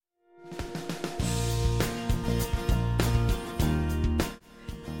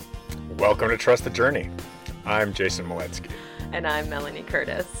Welcome to Trust the Journey. I'm Jason Moletsky. And I'm Melanie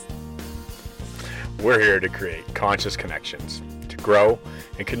Curtis. We're here to create conscious connections, to grow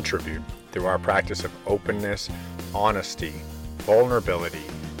and contribute through our practice of openness, honesty, vulnerability,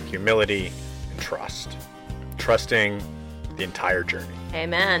 humility, and trust. Trusting the entire journey.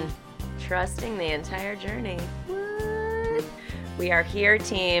 Amen. Trusting the entire journey. What? We are here,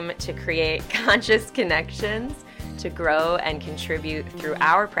 team, to create conscious connections, to grow and contribute through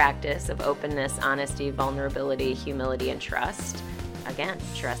our practice of openness, honesty, vulnerability, humility, and trust. Again,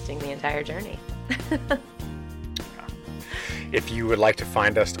 trusting the entire journey. If you would like to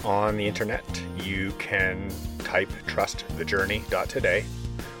find us on the internet, you can type trustthejourney.today.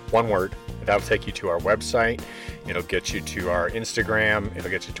 One word. That'll take you to our website. It'll get you to our Instagram.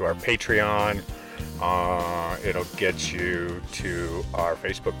 It'll get you to our Patreon. It'll get you to our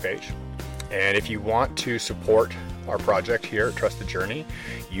Facebook page. And if you want to support our project here at Trust the Journey,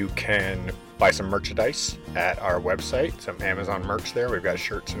 you can buy some merchandise at our website, some Amazon merch there. We've got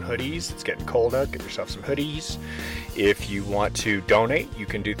shirts and hoodies. It's getting cold out. Get yourself some hoodies. If you want to donate, you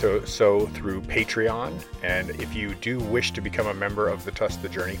can do so through Patreon. And if you do wish to become a member of the Trust the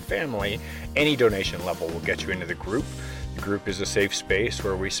Journey family, any donation level will get you into the group. The group is a safe space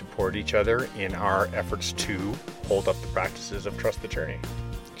where we support each other in our efforts to hold up the practices of Trust the Journey.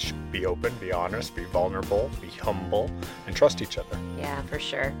 Be open, be honest, be vulnerable, be humble, and trust each other. Yeah, for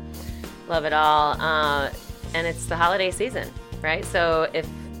sure. Love it all. And it's the holiday season, right? So if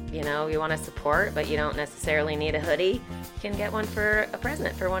you want to support, but you don't necessarily need a hoodie, you can get one for a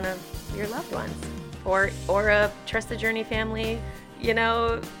present for one of your loved ones, or a Trust the Journey family,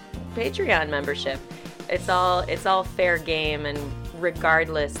 Patreon membership. It's all fair game. And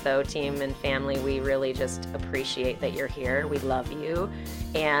regardless, though, team and family, we really just appreciate that you're here. We love you.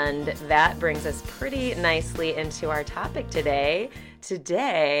 And that brings us pretty nicely into our topic today.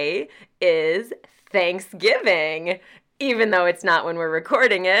 Today is Thanksgiving. Even though it's not when we're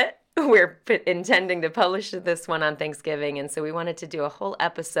recording it, we're intending to publish this one on Thanksgiving. And so we wanted to do a whole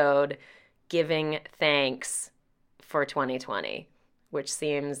episode giving thanks for 2020, which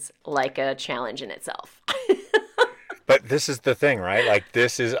seems like a challenge in itself. But this is the thing, right? Like,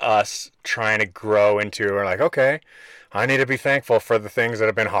 this is us trying to grow into, we're like, okay, I need to be thankful for the things that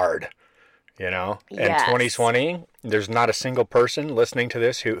have been hard, Yes. And 2020, there's not a single person listening to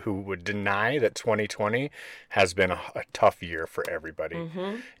this who would deny that 2020 has been a tough year for everybody.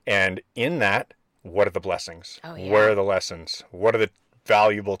 Mm-hmm. And in that, what are the blessings? Oh, yeah. Where are the lessons? What are the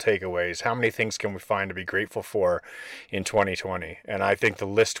valuable takeaways? How many things can we find to be grateful for in 2020? And I think the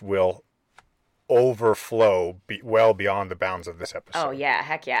list will overflow well beyond the bounds of this episode. Oh, yeah.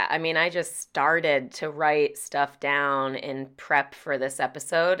 Heck yeah. I mean, I just started to write stuff down in prep for this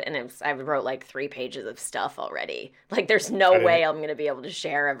episode, and I wrote like 3 pages of stuff already. Like, there's no way I'm going to be able to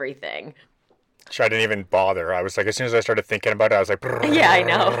share everything. I didn't even bother. I was like, as soon as I started thinking about it, I was like, yeah, I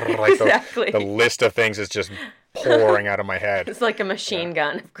know. Like exactly. The list of things is just pouring out of my head. It's like a machine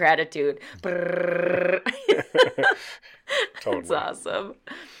gun of gratitude. Totally. It's awesome.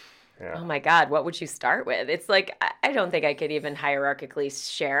 Yeah. Oh my God, what would you start with? It's like, I don't think I could even hierarchically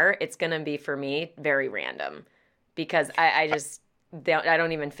share. It's going to be, for me, very random, because I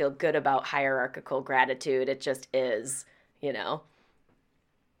don't even feel good about hierarchical gratitude. It just is, I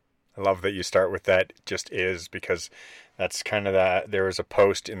love that you start with that just is, because that's kind of that. There was a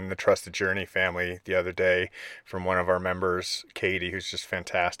post in the Trust the Journey family the other day from one of our members, Katie, who's just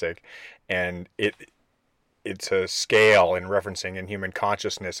fantastic. And it's a scale in referencing in human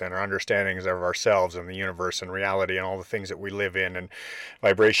consciousness and our understandings of ourselves and the universe and reality and all the things that we live in, and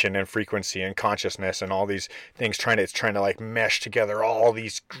vibration and frequency and consciousness and all these things. It's trying to like mesh together all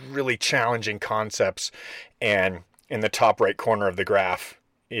these really challenging concepts. And in the top right corner of the graph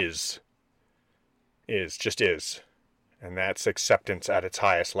is. And that's acceptance at its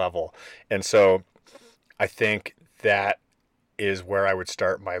highest level. And so I think that is where I would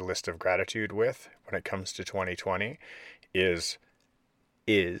start my list of gratitude with when it comes to 2020 is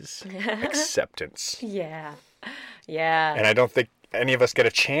acceptance. Yeah. Yeah. And I don't think any of us get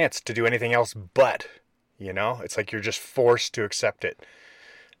a chance to do anything else but, it's like you're just forced to accept it.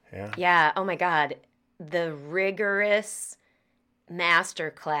 Yeah. Yeah. Oh my God. The rigorous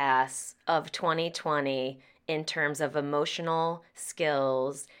masterclass of 2020 in terms of emotional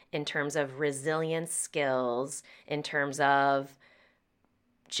skills, in terms of resilience skills, in terms of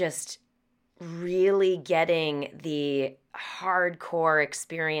just really getting the hardcore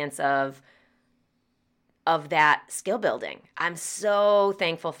experience of that skill building. I'm so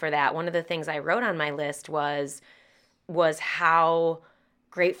thankful for that. One of the things I wrote on my list was how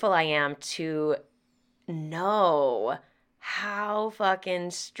grateful I am to know how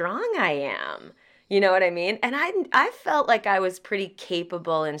fucking strong I am. You know what I mean? And I felt like I was pretty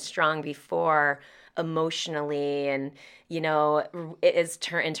capable and strong before emotionally, and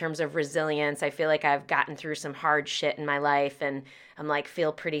in terms of resilience, I feel like I've gotten through some hard shit in my life, and I'm like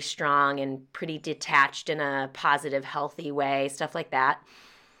feel pretty strong and pretty detached in a positive, healthy way, stuff like that.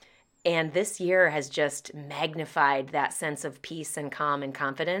 And this year has just magnified that sense of peace and calm and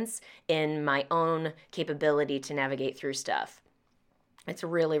confidence in my own capability to navigate through stuff. It's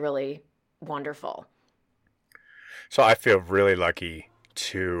really, really wonderful. So I feel really lucky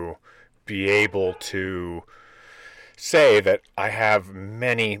to be able to say that I have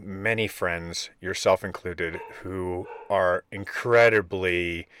many, many friends, yourself included, who are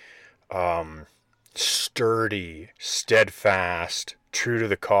incredibly sturdy, steadfast, true to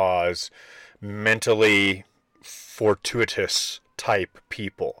the cause, mentally fortuitous type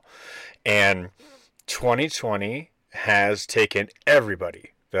people. And 2020 has taken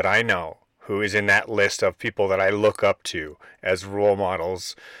everybody that I know who is in that list of people that I look up to as role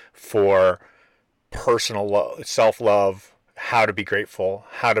models for personal self-love, how to be grateful,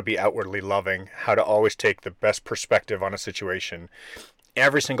 how to be outwardly loving, how to always take the best perspective on a situation.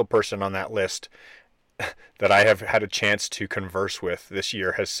 Every single person on that list that I have had a chance to converse with this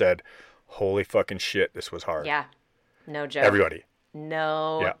year has said, holy fucking shit, this was hard. Yeah, no joke. Everybody.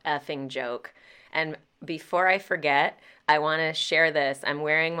 No effing joke. And before I forget, I want to share this. I'm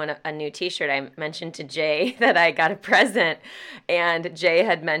wearing a new t-shirt. I mentioned to Jay that I got a present, and Jay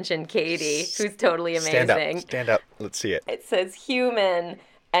had mentioned Katie, who's totally amazing. Stand up. Let's see it. It says human,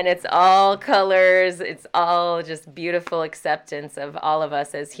 and it's all colors. It's all just beautiful acceptance of all of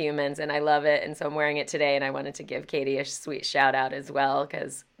us as humans, and I love it. And so I'm wearing it today, and I wanted to give Katie a sweet shout out as well,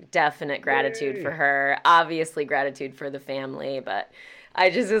 because definite gratitude for her. Obviously gratitude for the family, but I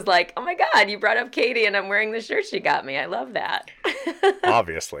just was like, oh my God, you brought up Katie and I'm wearing the shirt she got me. I love that.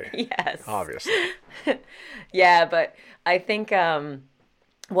 Obviously. Yes. Obviously. Yeah, but I think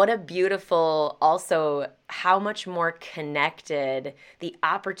what a beautiful, also how much more connected the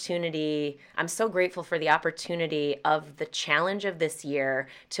opportunity. I'm so grateful for the opportunity of the challenge of this year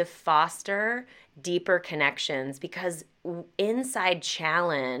to foster deeper connections, because inside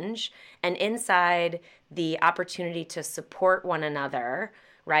challenge and inside the opportunity to support one another,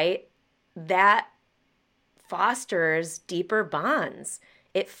 right? That fosters deeper bonds.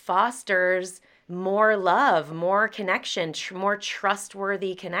 It fosters more love, more connection, more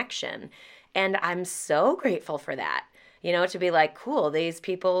trustworthy connection. And I'm so grateful for that, to be like, cool, these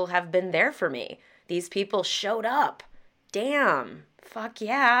people have been there for me. These people showed up. Damn, fuck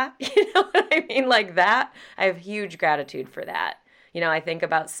yeah. You know what I mean? Like that. I have huge gratitude for that. I think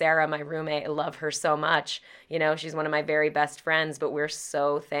about Sarah, my roommate. I love her so much. She's one of my very best friends, but we're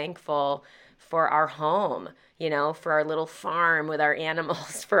so thankful for our home, for our little farm with our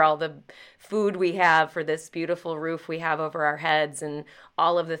animals, for all the food we have, for this beautiful roof we have over our heads, and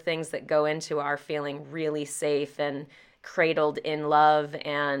all of the things that go into our feeling really safe and cradled in love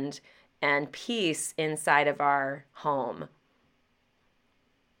and peace inside of our home.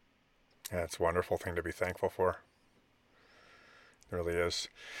 Yeah, it's a wonderful thing to be thankful for. It really is.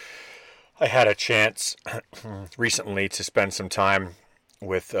 I had a chance recently to spend some time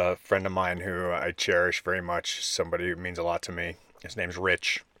with a friend of mine who I cherish very much, somebody who means a lot to me. His name's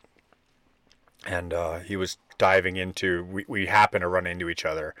Rich. And he was diving into, we happened to run into each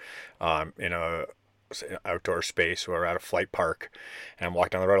other in a outdoor space. We were at a flight park, and I'm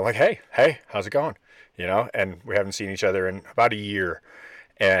walking down the road. I'm like, hey, how's it going? And we haven't seen each other in about a year.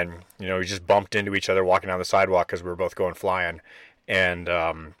 And, we just bumped into each other walking down the sidewalk because we were both going flying. And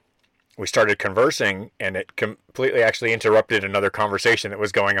we started conversing, and it completely actually interrupted another conversation that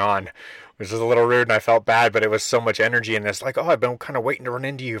was going on, which was a little rude, and I felt bad, but it was so much energy in this, like, oh, I've been kind of waiting to run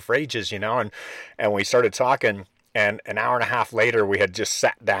into you for ages, and we started talking, and an hour and a half later, we had just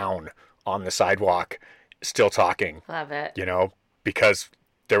sat down on the sidewalk, still talking. Love it. Because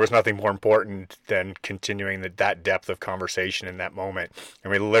there was nothing more important than continuing that depth of conversation in that moment.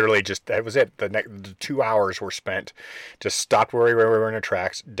 And we literally that was it. The 2 hours were spent, just stopped where we were in our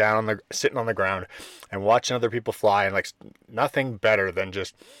tracks, sitting on the ground and watching other people fly. And like nothing better than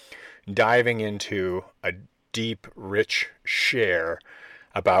just diving into a deep, rich share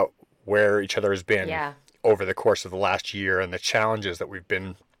about where each other has been over the course of the last year and the challenges that we've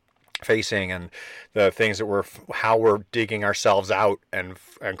been facing, and the things that how we're digging ourselves out and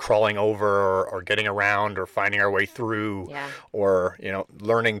crawling over or getting around or finding our way through, or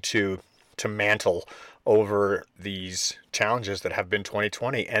learning to mantle over these challenges that have been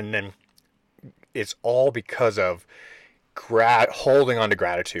 2020. And then it's all because of holding on to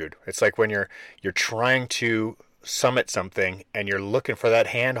gratitude. It's like when you're trying to summit something and you're looking for that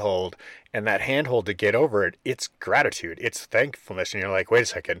handhold, and that handhold to get over it, it's gratitude, it's thankfulness. And you're like, wait a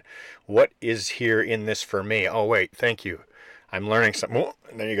second, what is here in this for me? Oh, wait, thank you. I'm learning something.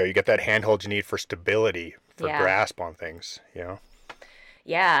 And there you go. You get that handhold you need for stability, for grasp on things, you know?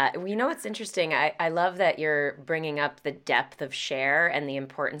 Yeah. You know what's interesting? I love that you're bringing up the depth of share and the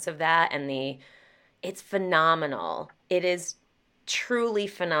importance of that. And it's phenomenal. It is truly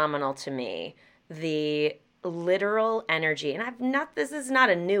phenomenal to me. The literal energy, and this is not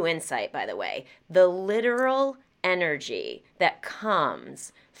a new insight, by the way, the literal energy that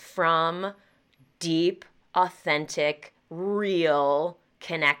comes from deep, authentic, real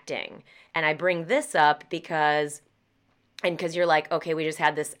connecting. And I bring this up because you're like, okay, we just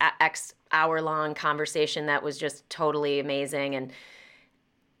had this X hour long conversation that was just totally amazing. And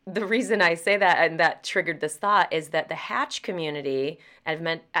the reason I say that and that triggered this thought is that the Hatch community,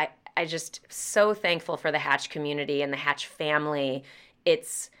 I just so thankful for the Hatch community and the Hatch family.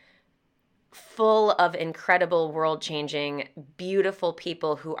 It's full of incredible, world-changing, beautiful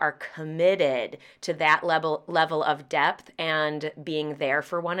people who are committed to that level of depth and being there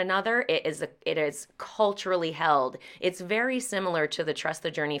for one another. It is culturally held. It's very similar to the Trust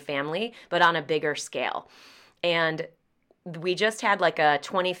the Journey family, but on a bigger scale. And we just had like a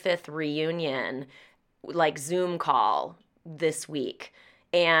 25th reunion, like Zoom call this week.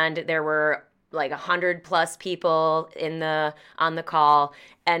 And there were like 100+ people on the call.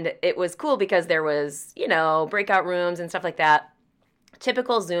 And it was cool because there was, breakout rooms and stuff like that.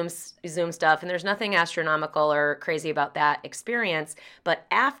 Typical Zoom stuff. And there's nothing astronomical or crazy about that experience. But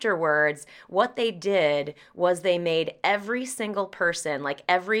afterwards, what they did was they made every single person, like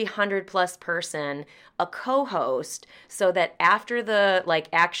every 100+ person, a co-host, so that after the like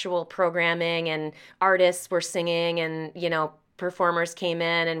actual programming and artists were singing and, performers came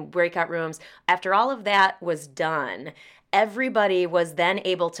in and breakout rooms. After all of that was done, everybody was then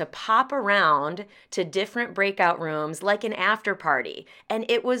able to pop around to different breakout rooms like an after party. And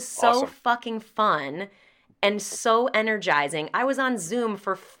it was so Awesome. fucking fun and so energizing. I was on Zoom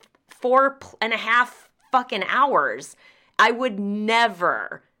for 4.5 fucking hours. I would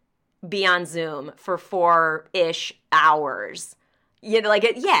never be on Zoom for 4-ish hours.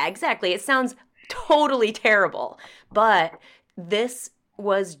 Yeah, exactly. It sounds totally terrible. But this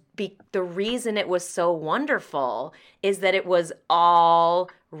was the reason it was so wonderful is that it was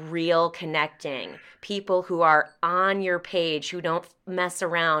all real connecting. People who are on your page, who don't mess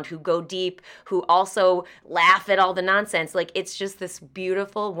around, who go deep, who also laugh at all the nonsense. Like, it's just this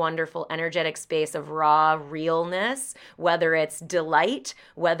beautiful, wonderful, energetic space of raw realness, whether it's delight,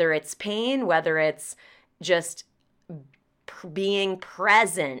 whether it's pain, whether it's just being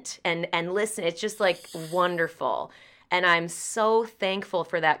present and listen. It's just like wonderful. And I'm so thankful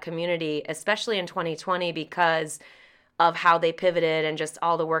for that community, especially in 2020, because of how they pivoted and just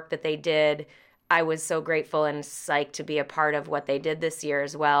all the work that they did. I was so grateful and psyched to be a part of what they did this year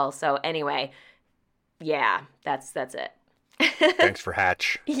as well. So anyway, yeah, that's it. Thanks for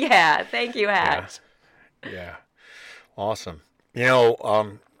Hatch. Yeah, thank you, Hatch. Yeah. Awesome.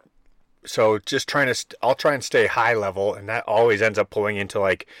 So just I'll try and stay high level, and that always ends up pulling into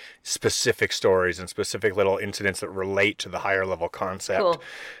like specific stories and specific little incidents that relate to the higher level concept. Cool.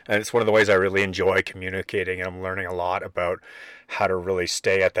 And it's one of the ways I really enjoy communicating, and I'm learning a lot about how to really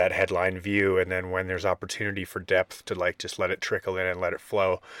stay at that headline view, and then when there's opportunity for depth to like just let it trickle in and let it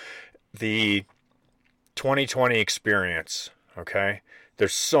flow. The 2020 experience, okay?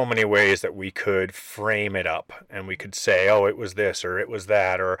 There's so many ways that we could frame it up, and we could say, oh, it was this, or it was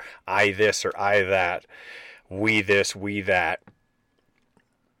that, or I this, or I that, we this, we that.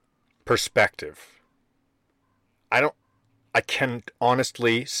 Perspective. I can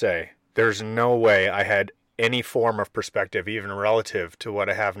honestly say there's no way I had any form of perspective, even relative to what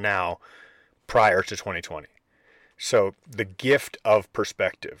I have now, prior to 2020. So the gift of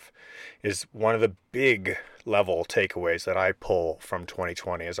perspective is one of the big level takeaways that I pull from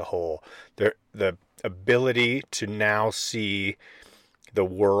 2020 as a whole. The ability to now see the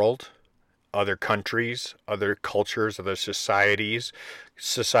world, other countries, other cultures, other societies,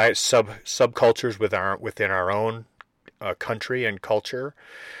 subcultures within our own country and culture,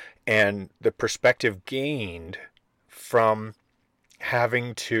 and the perspective gained from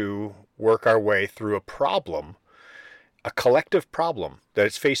having to work our way through a problem, a collective problem that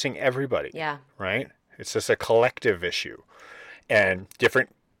is facing everybody. Yeah. Right? It's just a collective issue. And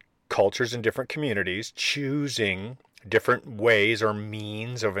different cultures and different communities choosing different ways or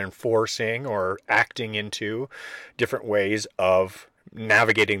means of enforcing or acting into different ways of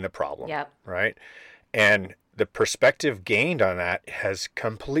navigating the problem. Yep. Right? And the perspective gained on that has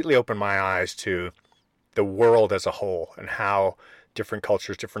completely opened my eyes to the world as a whole and how different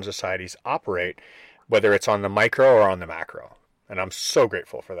cultures, different societies operate, whether it's on the micro or on the macro. And I'm so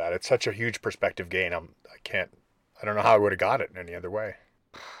grateful for that. It's such a huge perspective gain. I don't know how I would have got it in any other way.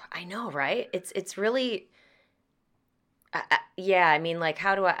 I know, right? It's really, yeah. I mean, like,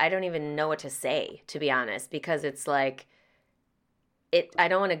 I don't even know what to say, to be honest, because it's like, I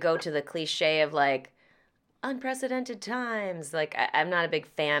don't want to go to the cliche of like unprecedented times. Like, I'm not a big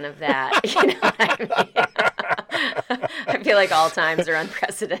fan of that. You know what I mean? I feel like all times are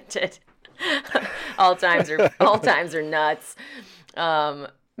unprecedented. all times are nuts. But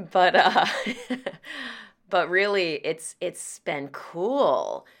but really, it's been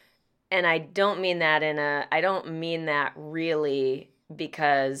cool. And I don't mean that really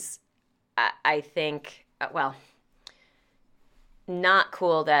because I think, well, not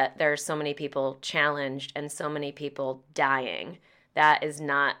cool that there's so many people challenged and so many people dying. That is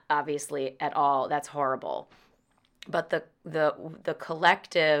not obviously at all, that's horrible. But the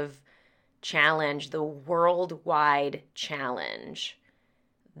collective challenge, the worldwide challenge,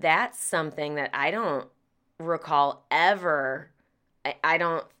 that's something that I don't recall ever. I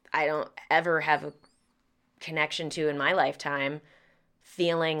don't ever have a connection to in my lifetime,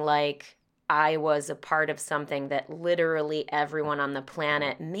 feeling like I was a part of something that literally everyone on the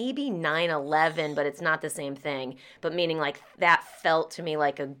planet, maybe 9/11, but it's not the same thing, but meaning like that felt to me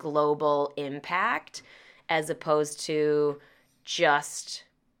like a global impact as opposed to just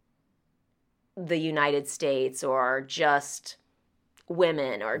the United States or just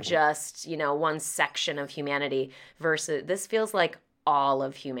women or just, one section of humanity versus this feels like all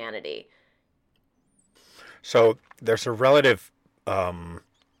of humanity. So there's a relative, I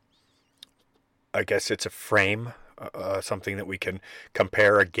guess it's a frame, something that we can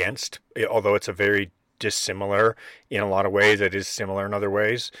compare against, although it's a very dissimilar in a lot of ways. It is similar in other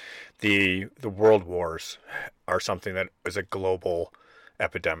ways. The world wars are something that is a global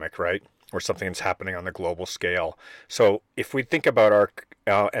epidemic, right? Or something that's happening on the global scale. So if we think about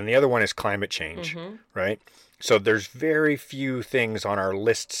and the other one is climate change, right? So there's very few things on our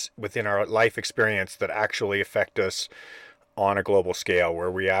lists within our life experience that actually affect us on a global scale, where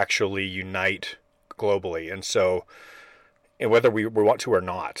we actually unite globally. And so, whether we want to or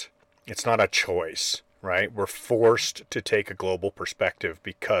not, it's not a choice, right? We're forced to take a global perspective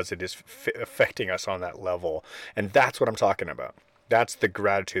because it is affecting us on that level. And that's what I'm talking about. That's the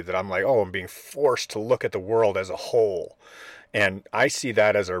gratitude that I'm like, oh, I'm being forced to look at the world as a whole. And I see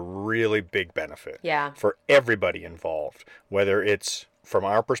that as a really big benefit for everybody involved, whether it's from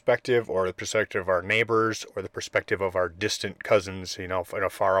our perspective or the perspective of our neighbors or the perspective of our distant cousins, in a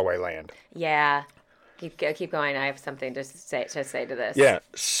faraway land. Yeah. Keep going. I have something to say to this. Yeah.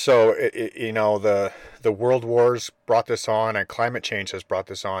 So, the world wars brought this on, and climate change has brought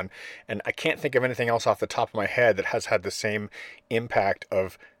this on. And I can't think of anything else off the top of my head that has had the same impact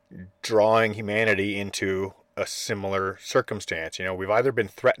of drawing humanity into a similar circumstance. We've either been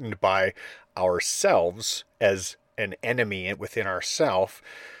threatened by ourselves as an enemy within ourselves,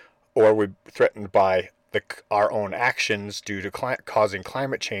 or we're threatened by our own actions due to causing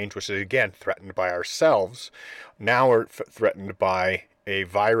climate change, which is again threatened by ourselves. Now we're threatened by a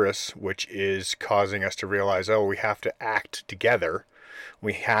virus, which is causing us to realize, we have to act together.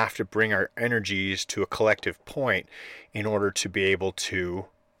 We have to bring our energies to a collective point in order to be able to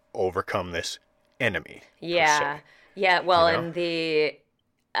overcome this enemy. Yeah. Yeah. Well, and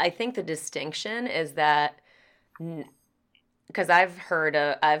I think the distinction is that, because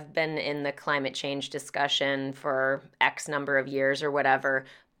I've been in the climate change discussion for X number of years or whatever,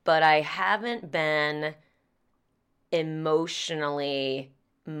 but I haven't been emotionally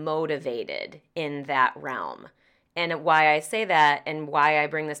motivated in that realm. And why I say that and why I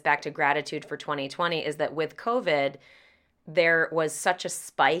bring this back to gratitude for 2020 is that with COVID, there was such a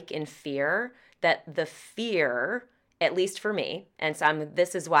spike in fear that the fear, at least for me, and so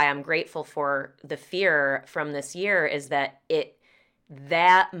this is why I'm grateful for the fear from this year, is that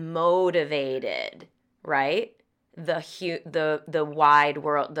that motivated, right? The wide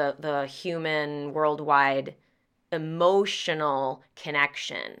world, the human worldwide emotional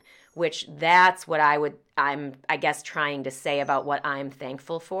connection, which that's what I'm I guess trying to say about what I'm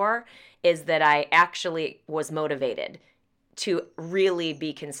thankful for, is that I actually was motivated to really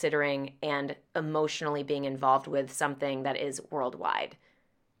be considering and emotionally being involved with something that is worldwide.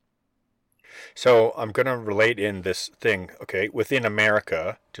 So I'm going to relate in this thing, okay, within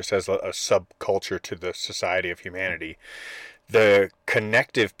America, just as a subculture to the society of humanity, the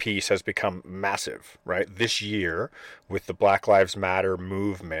connective piece has become massive, right? This year, with the Black Lives Matter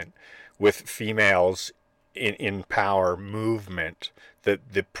movement, with females in power movement,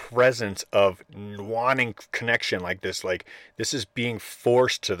 the presence of wanting connection like this is being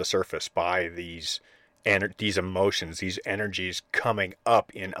forced to the surface by these emotions, these energies coming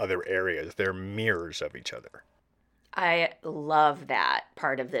up in other areas. They're mirrors of each other. I love that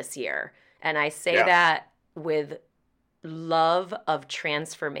part of this year. And I say Yeah. that with love of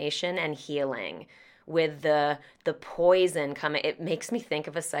transformation and healing. With the poison coming, it makes me think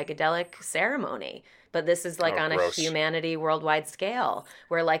of a psychedelic ceremony. But this is like on Gross. a humanity worldwide scale,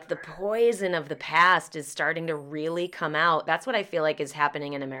 where like the poison of the past is starting to really come out. That's what I feel like is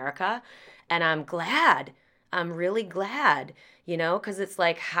happening in America. And I'm glad. I'm really glad, because it's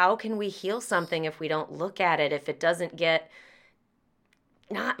like, how can we heal something if we don't look at it, if it doesn't get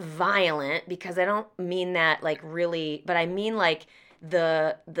not violent, because I don't mean that like really, but I mean like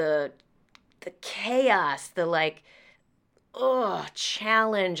the chaos, the like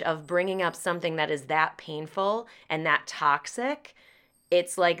challenge of bringing up something that is that painful and that toxic.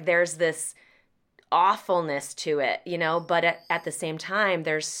 It's like there's this awfulness to it, but at the same time,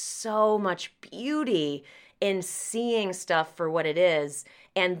 there's so much beauty in seeing stuff for what it is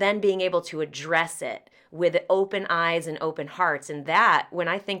and then being able to address it with open eyes and open hearts. And that, when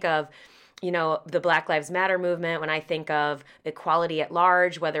I think of the Black Lives Matter movement, when I think of equality at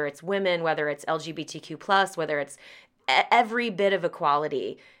large, whether it's women, whether it's LGBTQ+, whether it's every bit of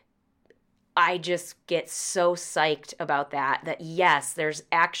equality, I just get so psyched about that yes, there's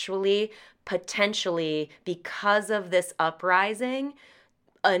actually potentially, because of this uprising,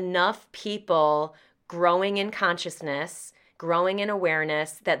 enough people growing in consciousness, growing in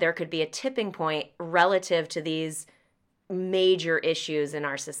awareness, that there could be a tipping point relative to these major issues in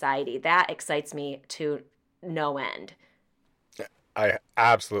our society. That excites me to no end. I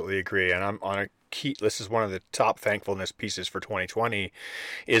absolutely agree. And I'm on a key. This is one of the top thankfulness pieces for 2020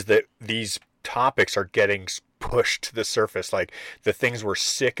 is that these topics are getting pushed to the surface, like the things we're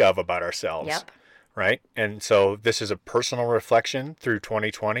sick of about ourselves. Yep. Right. And so this is a personal reflection through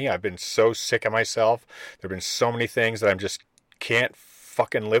 2020. I've been so sick of myself. There have been so many things that I'm just can't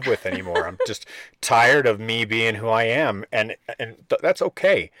fucking live with anymore. I'm just tired of me being who I am. And that's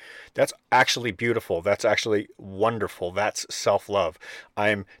okay. That's actually beautiful. That's actually wonderful. That's self-love.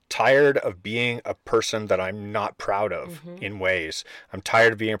 I'm tired of being a person that I'm not proud of in ways. I'm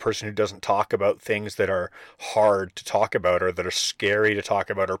tired of being a person who doesn't talk about things that are hard to talk about or that are scary to talk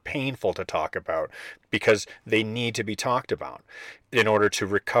about or painful to talk about, because they need to be talked about in order to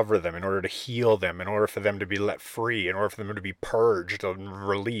recover them, in order to heal them, in order for them to be let free, in order for them to be purged and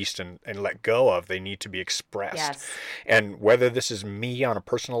released and let go of. They need to be expressed. Yes. And whether this is me on a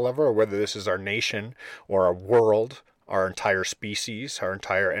personal level or whether this is our nation or our world, our entire species, our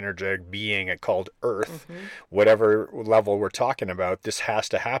entire energetic being called Earth, whatever level we're talking about, this has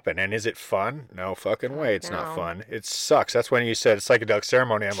to happen. And is it fun? No fucking way. It's not fun. It sucks. That's when you said psychedelic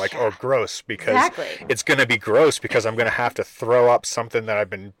ceremony. I'm like, oh, gross, because it's going to be gross because I'm going to have to throw up something that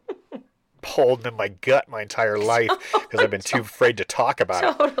I've been holding in my gut my entire life because I've been too afraid to talk about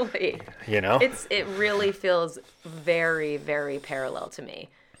it. Totally. It really feels very, very parallel to me.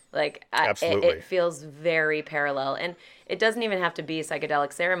 Like, absolutely. It feels very parallel. And it doesn't even have to be a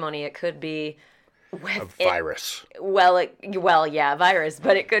psychedelic ceremony. It could be a virus. Yeah, virus.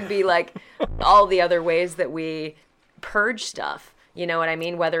 But it could be like all the other ways that we purge stuff. You know what I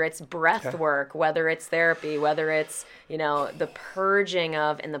mean? Whether it's breath work, whether it's therapy, whether it's, the purging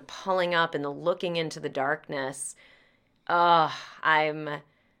of and the pulling up and the looking into the darkness. I'm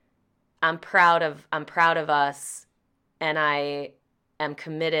proud of us, and I am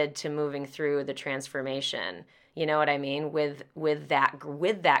committed to moving through the transformation. You know what I mean? With that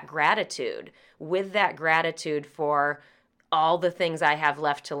gratitude for all the things I have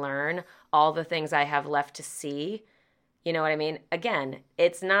left to learn, all the things I have left to see. You know what I mean? Again,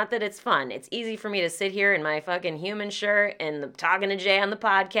 it's not that it's fun. It's easy for me to sit here in my fucking human shirt and talking to Jay on the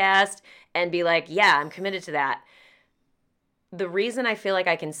podcast and be like, yeah, I'm committed to that. The reason I feel like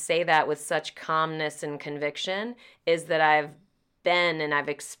I can say that with such calmness and conviction is that I've been and I've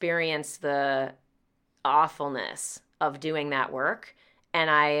experienced the awfulness of doing that work. And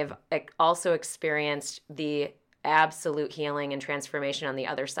I've also experienced the absolute healing and transformation on the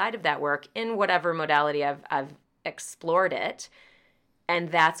other side of that work in whatever modality I've explored it. And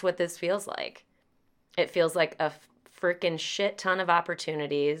that's what this feels like. It feels like a freaking shit ton of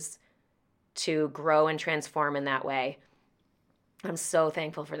opportunities to grow and transform in that way. I'm so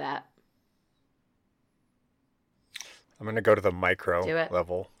thankful for that. I'm going to go to the micro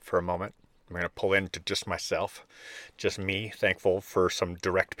level for a moment. I'm going to pull into just myself, just me, thankful for some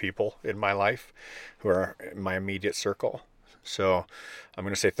direct people in my life who are in my immediate circle. So I'm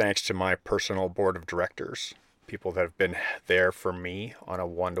going to say thanks to my personal board of directors, people that have been there for me on a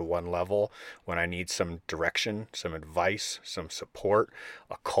one-to-one level when I need some direction, some advice, some support,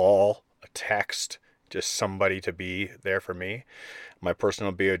 a call, a text, just somebody to be there for me. My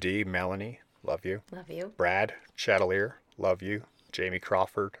personal BOD, Melanie, love you. Love you. Brad Chatelier, love you. Jamie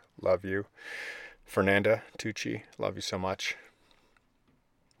Crawford, love you. Fernanda Tucci, love you so much.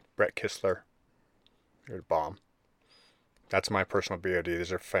 Brett Kistler, you're the bomb. That's my personal BOD.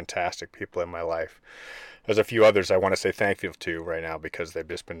 These are fantastic people in my life. There's a few others I want to say thank you to right now because they've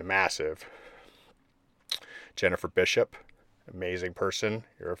just been massive. Jennifer Bishop, amazing person.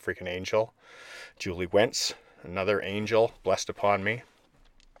 You're a freaking angel. Julie Wentz, another angel blessed upon me.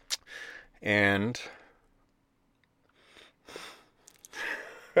 And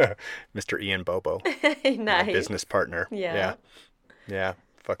Mr. Ian Bobo, Nice. my business partner. Yeah. Yeah.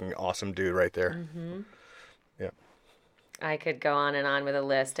 Fucking awesome dude right there. Mm-hmm. Yeah. I could go on and on with a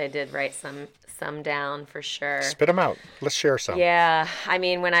list. I did write some down for sure. Spit them out. Let's share some. Yeah. I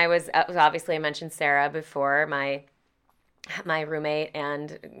mean, when I was obviously I mentioned Sarah before, my roommate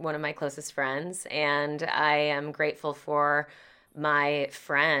and one of my closest friends, and I am grateful for my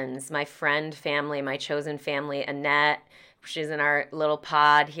friends, my friend family, my chosen family. Annette, she's in our little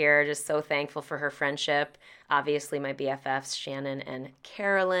pod here. Just so thankful for her friendship. Obviously, my BFFs, Shannon and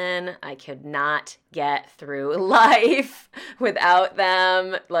Carolyn. I could not get through life without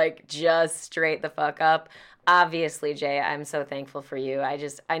them. Like, just straight the fuck up. Obviously, Jay, I'm so thankful for you.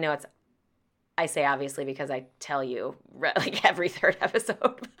 I know I say obviously because I tell you like every third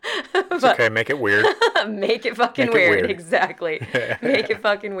episode. It's okay. Make it weird. Make it fucking weird. Exactly. Make it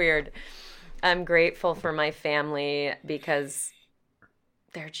fucking weird. I'm grateful for my family because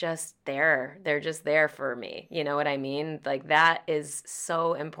they're just there. They're just there for me. You know what I mean? Like, that is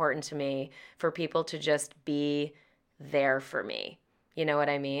so important to me, for people to just be there for me. You know what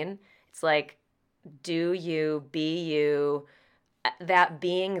I mean? It's like, do you, be you. That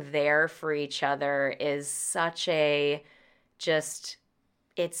being there for each other is such a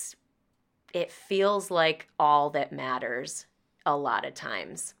it feels like all that matters a lot of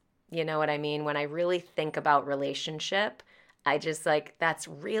times. You know what I mean? When I really think about relationship, I just like, that's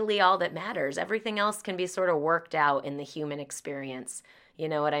really all that matters. Everything else can be sort of worked out in the human experience. You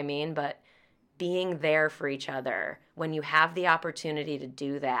know what I mean? But being there for each other, when you have the opportunity to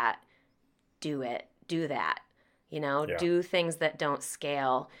do that, do it. Do that. You know, do things that don't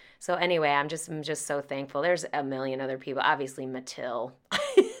scale. So anyway, I'm just so thankful. There's a million other people. Obviously, Matil.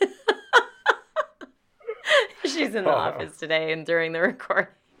 She's in the office today, and during the recording,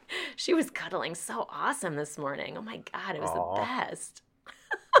 she was cuddling so awesome this morning. Oh my God, it was the best.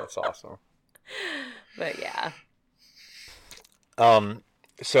 That's awesome. But yeah.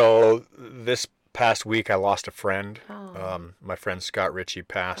 So this past week I lost a friend. Oh. My friend Scott Ritchie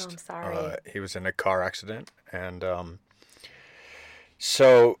passed. Oh, I'm sorry. He was in a car accident, and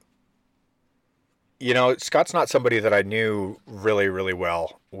so, you know, Scott's not somebody that I knew really, really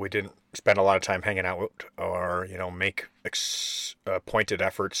well. We didn't spend a lot of time hanging out with, or, you know, make pointed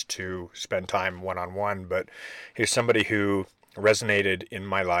efforts to spend time one-on-one, but he's somebody who resonated in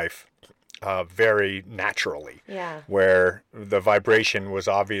my life very naturally. Yeah. Where the vibration was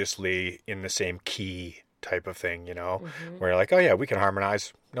obviously in the same key type of thing, you know, where like, oh yeah, we can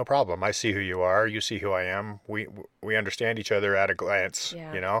harmonize, no problem. I see who you are, you see who I am. We understand each other at a glance,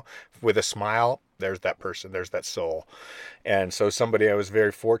 you know, with a smile. There's that person, there's that soul. And so somebody I was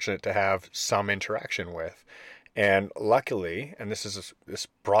very fortunate to have some interaction with. And luckily, and this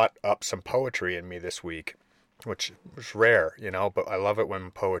brought up some poetry in me this week, which was rare, you know, but I love it when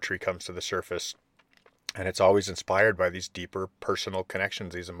poetry comes to the surface. And it's always inspired by these deeper personal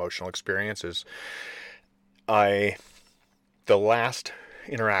connections, these emotional experiences. The last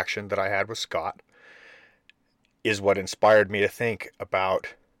interaction that I had with Scott is what inspired me to think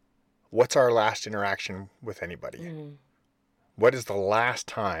about what's our last interaction with anybody? Mm. What is the last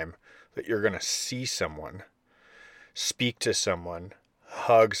time that you're going to see someone, speak to someone,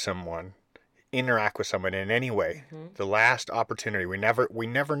 hug someone, interact with someone in any way? Mm-hmm. The last opportunity. We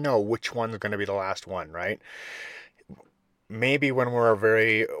never know which one's going to be the last one, right? Maybe when we're a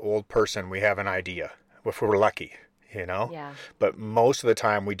very old person, we have an idea, if we're lucky, you know? Yeah. But most of the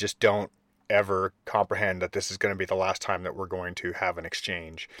time, we just don't ever comprehend that this is going to be the last time that we're going to have an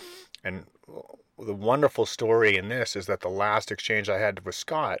exchange. And the wonderful story in this is that the last exchange I had with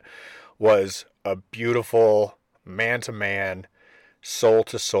Scott was a beautiful man-to-man,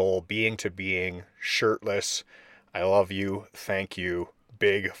 soul-to-soul, being-to-being, shirtless, I love you, thank you,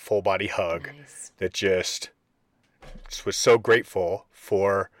 big full-body hug. Nice. That just was so grateful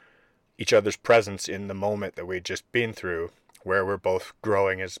for each other's presence in the moment that we'd just been through, where we're both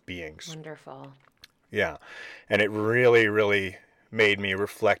growing as beings. Wonderful. Yeah. And it really, really made me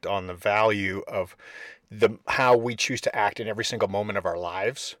reflect on the value of how we choose to act in every single moment of our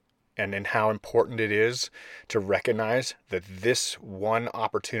lives, and in how important it is to recognize that this one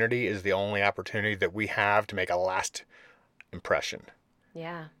opportunity is the only opportunity that we have to make a last impression.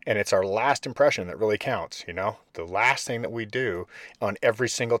 Yeah. And it's our last impression that really counts, you know? The last thing that we do on every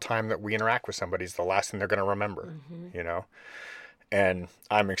single time that we interact with somebody is the last thing they're going to remember, you know? And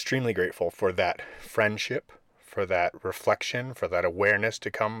I'm extremely grateful for that friendship, for that reflection, for that awareness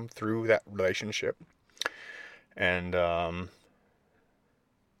to come through that relationship. And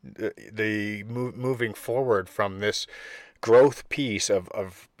moving forward from this growth piece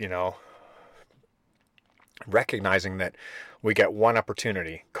of you know, recognizing that we get one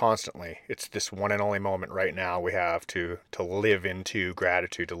opportunity constantly. It's this one and only moment right now we have to live into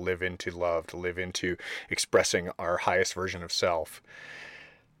gratitude, to live into love, to live into expressing our highest version of self.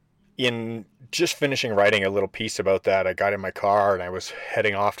 In just finishing writing a little piece about that, I got in my car and I was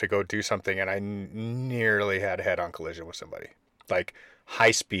heading off to go do something, and I nearly had a head-on collision with somebody. Like,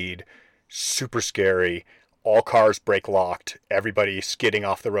 high speed, super scary, all cars brake locked, everybody skidding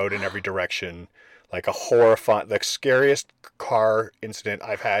off the road in every direction. Like a horrifying, the scariest car incident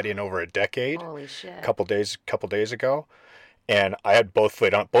I've had in over a decade. Holy shit. A couple days ago. And I had both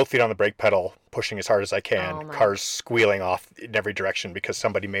feet on the brake pedal, pushing as hard as I can. Cars squealing off in every direction because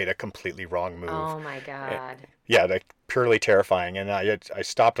somebody made a completely wrong move. Oh my God. Yeah, like purely terrifying. And I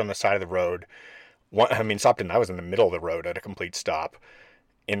stopped on the side of the road. I was in the middle of the road at a complete stop,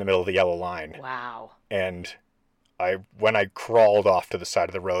 in the middle of the yellow line. Wow. And when I crawled off to the side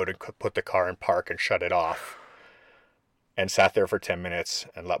of the road and put the car in park and shut it off, and sat there for 10 minutes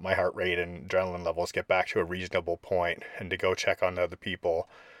and let my heart rate and adrenaline levels get back to a reasonable point, and to go check on the other people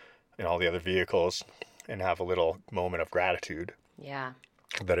and all the other vehicles and have a little moment of gratitude. Yeah.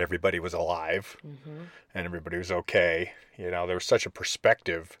 That everybody was alive and everybody was okay. You know, there was such a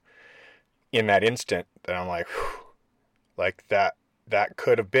perspective in that instant that I'm like, whew, like that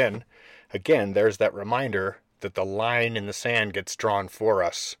could have been, again, there's that reminder that the line in the sand gets drawn for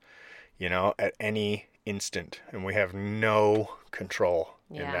us, you know, at any instant, and we have no control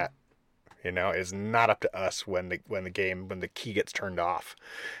in that. You know, it's not up to us when the key gets turned off,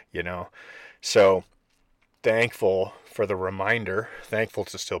 you know. So thankful for the reminder, thankful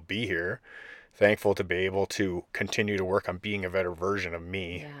to still be here, thankful to be able to continue to work on being a better version of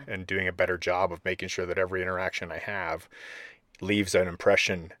me and doing a better job of making sure that every interaction I have leaves an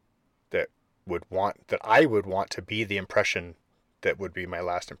impression that I would want to be the impression that would be my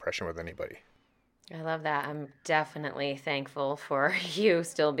last impression with anybody. I love that. I'm definitely thankful for you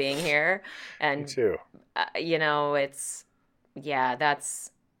still being here. And, me too. You know,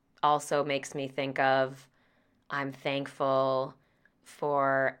 that's also makes me think of, I'm thankful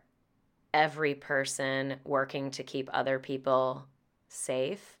for every person working to keep other people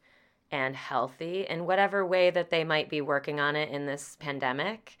safe and healthy in whatever way that they might be working on it in this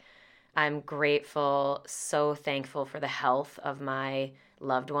pandemic. I'm grateful, so thankful for the health of my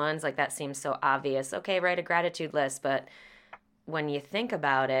loved ones. Like, that seems so obvious. Okay, write a gratitude list. But when you think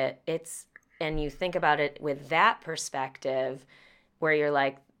about it, and you think about it with that perspective, where you're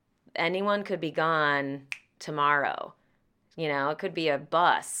like, anyone could be gone tomorrow. You know, it could be a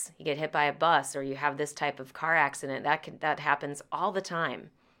bus. You get hit by a bus, or you have this type of car accident. That happens all the time.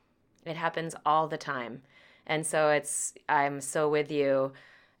 It happens all the time. And so I'm so with you.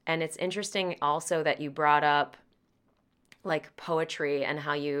 And it's interesting also that you brought up like poetry and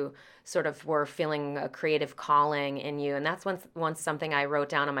how you sort of were feeling a creative calling in you. And that's once something I wrote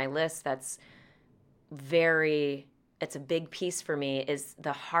down on my list that's it's a big piece for me, is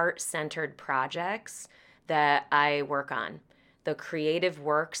the heart-centered projects that I work on. The creative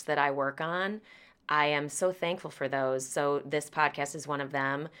works that I work on, I am so thankful for those. So this podcast is one of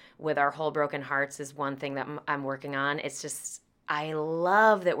them. With Our Whole Broken Hearts is one thing that I'm working on. It's just, I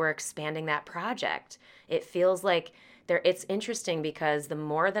love that we're expanding that project. It feels like it's interesting because the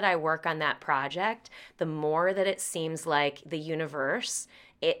more that I work on that project, the more that it seems like the universe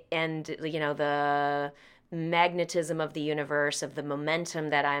and, you know, the magnetism of the universe, of the momentum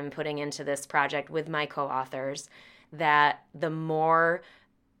that I'm putting into this project with my co-authors, that the more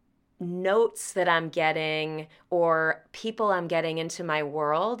notes that I'm getting or people I'm getting into my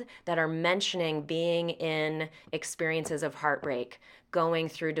world that are mentioning being in experiences of heartbreak, going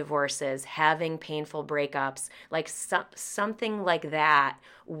through divorces, having painful breakups, like something like that,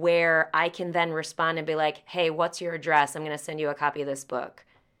 where I can then respond and be like, hey, what's your address? I'm going to send you a copy of this book.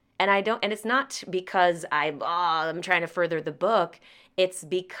 And it's not because I'm trying to further the book. It's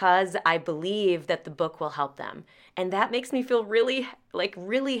because I believe that the book will help them. And that makes me feel really,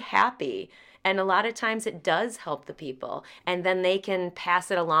 really happy. And a lot of times it does help the people. And then they can pass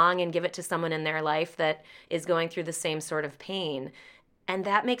it along and give it to someone in their life that is going through the same sort of pain. And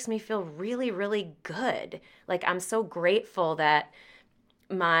that makes me feel really, really good. Like, I'm so grateful that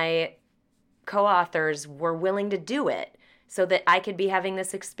my co-authors were willing to do it so that I could be having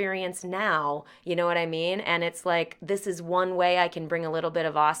this experience now. You know what I mean? And it's like, this is one way I can bring a little bit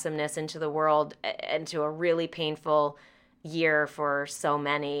of awesomeness into the world, into a really painful year for so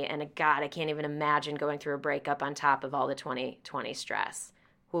many. And God, I can't even imagine going through a breakup on top of all the 2020 stress.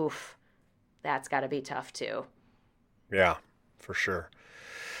 Oof, that's got to be tough too. Yeah, for sure.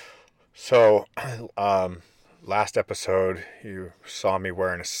 So, last episode, you saw me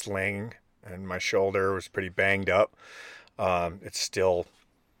wearing a sling and my shoulder was pretty banged up. It's still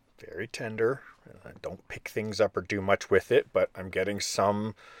very tender. I don't pick things up or do much with it, but I'm getting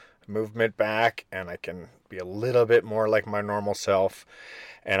some movement back and I can be a little bit more like my normal self.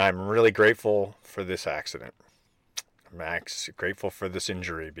 And I'm really grateful for this accident. I'm grateful for this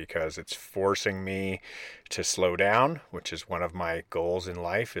injury because it's forcing me to slow down, which is one of my goals in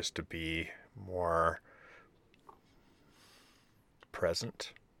life, is to be more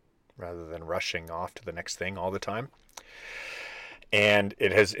present rather than rushing off to the next thing all the time. And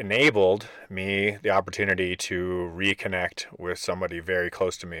it has enabled me the opportunity to reconnect with somebody very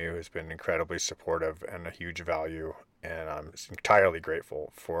close to me who's been incredibly supportive and a huge value. And I'm entirely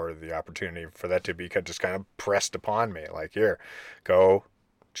grateful for the opportunity for that to be just kind of pressed upon me. Like, here, go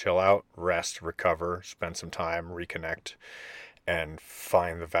chill out, rest, recover, spend some time, reconnect, and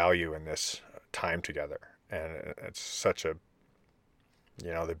find the value in this time together. And it's such a,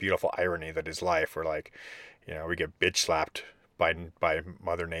 the beautiful irony that is life, where, like, we get bitch slapped by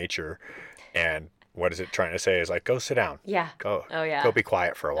Mother Nature, and what is it trying to say is, like, go sit down. Yeah. Go. Oh yeah. Go be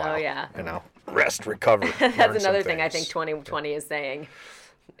quiet for a while. Oh yeah. Rest, recover. That's another thing I think 2020 is saying,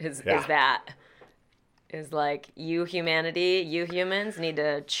 is like, you humans need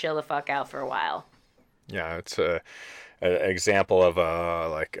to chill the fuck out for a while. Yeah, it's an example of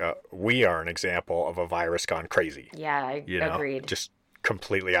we are an example of a virus gone crazy. Yeah, I agreed. Just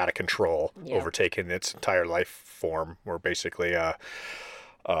completely out of control, overtaking its entire life form. We're basically what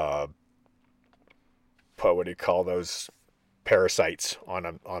do you call those parasites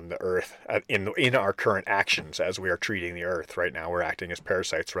on the earth in our current actions as we are treating the earth right now. We're acting as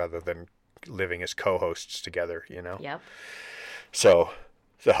parasites rather than living as co-hosts together. Yep. So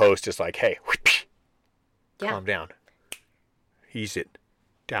the host is like, hey, calm down, ease it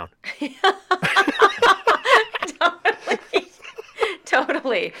down.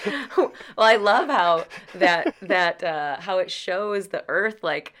 Totally. Well, I love how how it shows the earth,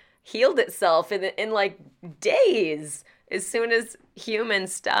 like, healed itself in like days as soon as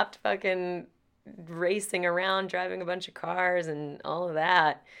humans stopped fucking racing around, driving a bunch of cars and all of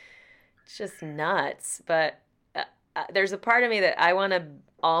that. It's just nuts. But there's a part of me that I want to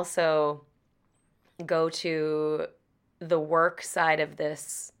also go to the work side of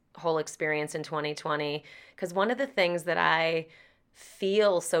this whole experience in 2020, because one of the things that I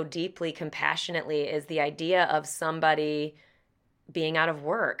feel so deeply, compassionately, is the idea of somebody being out of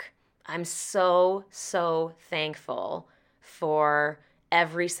work. I'm so, so thankful for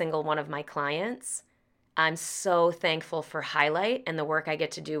every single one of my clients. I'm so thankful for Highlight and the work I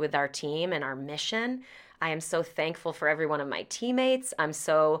get to do with our team and our mission. I am so thankful for every one of my teammates. I'm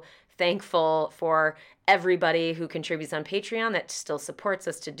so thankful for everybody who contributes on Patreon that still supports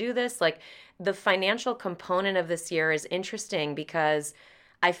us to do this. Like, the financial component of this year is interesting because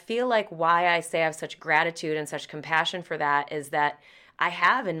I feel like why I say I have such gratitude and such compassion for that is that I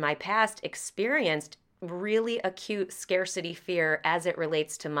have in my past experienced really acute scarcity fear as it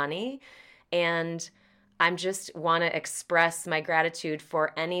relates to money. And I just want to express my gratitude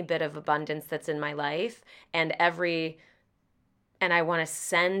for any bit of abundance that's in my life, and I want to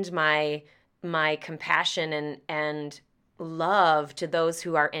send my compassion and love to those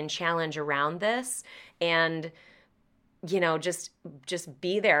who are in challenge around this, and just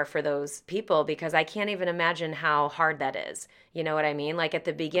be there for those people, because I can't even imagine how hard that is. You know what I mean? Like, at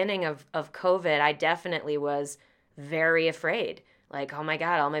the beginning of COVID, I definitely was very afraid. Like, oh my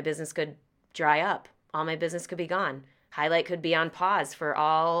God, all my business could dry up. All my business could be gone. Highlight could be on pause for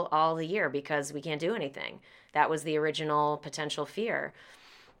all the year because we can't do anything. That was the original potential fear.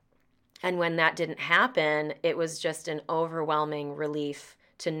 And when that didn't happen, it was just an overwhelming relief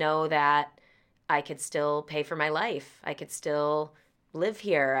to know that I could still pay for my life. I could still live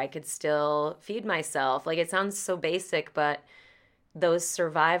here. I could still feed myself. Like, it sounds so basic, but those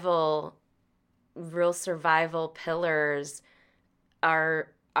real survival pillars are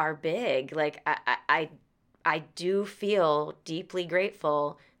big. Like, I do feel deeply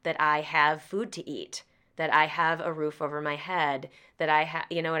grateful that I have food to eat, that I have a roof over my head, that I have,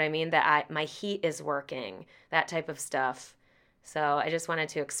 you know what I mean? That my heat is working, that type of stuff. So I just wanted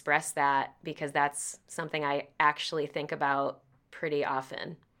to express that because that's something I actually think about pretty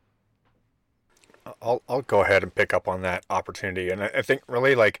often. I'll go ahead and pick up on that opportunity. And I think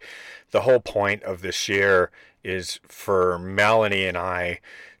really like the whole point of this year is for Melanie and I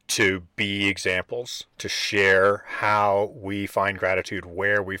to be examples, to share how we find gratitude,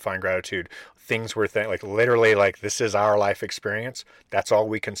 where we find gratitude, things we're like literally like this is our life experience. That's all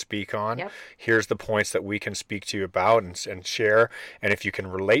we can speak on. Yep. Here's the points that we can speak to you about and share. And if you can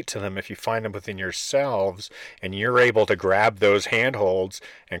relate to them, if you find them within yourselves and you're able to grab those handholds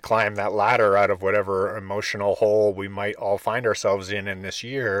and climb that ladder out of whatever emotional hole we might all find ourselves in this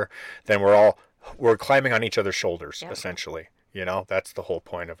year, then we're climbing on each other's shoulders, Yep. essentially. You know, that's the whole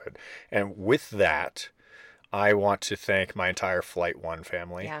point of it. And with that, I want to thank my entire Flight One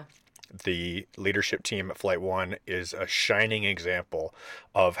family. Yeah. The leadership team at Flight One is a shining example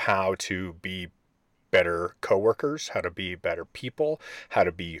of how to be better coworkers, how to be better people, how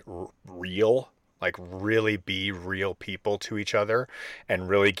to be real, like really be real people to each other and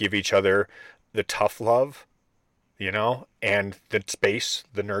really give each other the tough love, you know, and the space,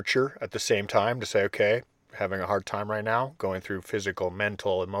 the nurture at the same time to say, okay, having a hard time right now, going through physical,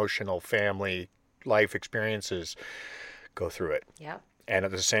 mental, emotional, family, life experiences, go through it. Yep. And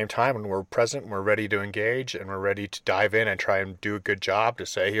at the same time, when we're present, we're ready to engage and we're ready to dive in and try and do a good job to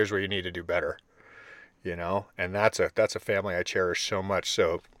say, here's where you need to do better, you know? And that's a family I cherish so much.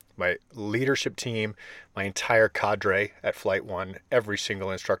 So my leadership team, my entire cadre at Flight One, every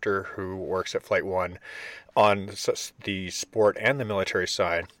single instructor who works at Flight One on the sport and the military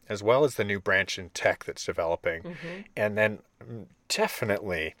side, as well as the new branch in tech that's developing. Mm-hmm. And then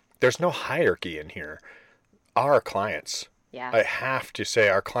definitely, there's no hierarchy in here. Our clients. Yeah. I have to say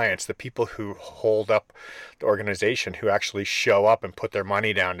our clients, the people who hold up the organization, who actually show up and put their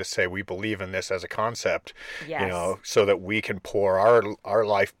money down to say we believe in this as a concept, Yes. you know, so that we can pour our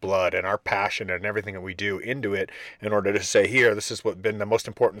lifeblood and our passion and everything that we do into it in order to say, here, this is what's been the most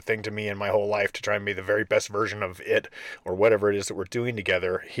important thing to me in my whole life, to try and be the very best version of it or whatever it is that we're doing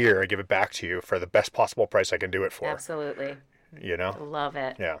together. Here, I give it back to you for the best possible price I can do it for. Absolutely. You know? Love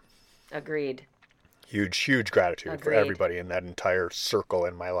it. Yeah. Agreed. Huge gratitude for Agreed. everybody in that entire circle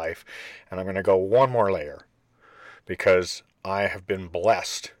in my life. And I'm going to go one more layer because I have been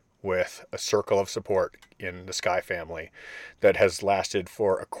blessed with a circle of support in the Sky family that has lasted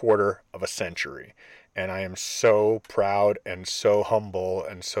for a quarter of a century. And I am so proud and so humble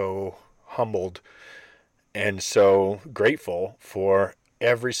and so humbled and so grateful for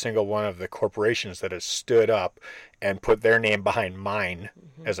every single one of the corporations that has stood up and put their name behind mine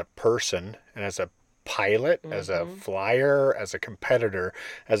as a person and as a pilot, as a flyer, as a competitor,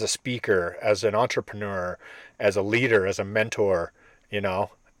 as a speaker, as an entrepreneur, as a leader, as a mentor, you know,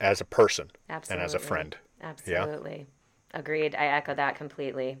 as a person Absolutely. and as a friend. Absolutely. Agreed. I echo that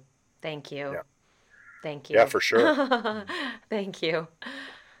completely. Thank you. Yeah. Thank you. Yeah, for sure. Thank you.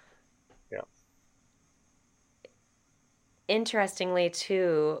 Yeah. Interestingly,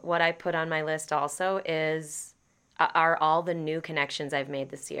 too, what I put on my list also are all the new connections I've made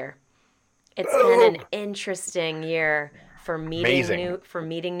this year. It's been an interesting year for meeting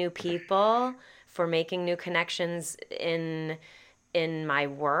new people, for making new connections in my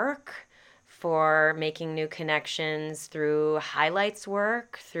work, for making new connections through highlights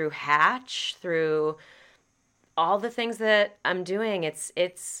work, through Hatch, through all the things that I'm doing.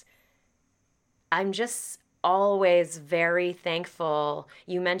 I'm just always very thankful.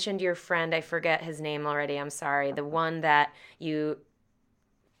 You mentioned your friend, I forget his name already, I'm sorry, the one that you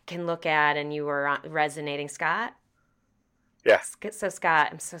can look at and you were resonating, Scott? Yeah. So Scott,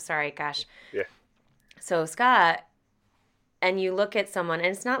 I'm so sorry, gosh. Yeah. So Scott, and you look at someone, and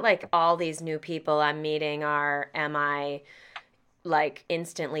it's not like all these new people I'm meeting am I like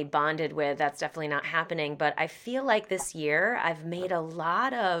instantly bonded with. That's definitely not happening. But I feel like this year I've made a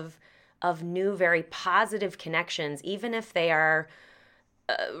lot of new, very positive connections, even if they are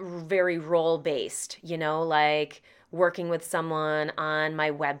very role based, you know, like working with someone on my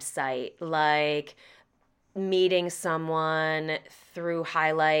website, like meeting someone through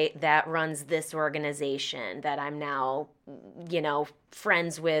Highlight that runs this organization that I'm now, you know,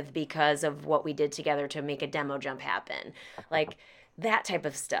 friends with because of what we did together to make a demo jump happen. Like that type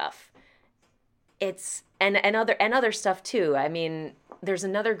of stuff. It's and other stuff too. I mean, there's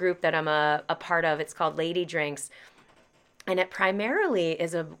another group that I'm a part of. It's called Lady Drinks. And it primarily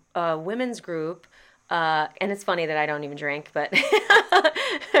is a women's group. And it's funny that I don't even drink, but I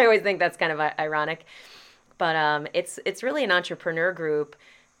always think that's kind of ironic. But it's really an entrepreneur group.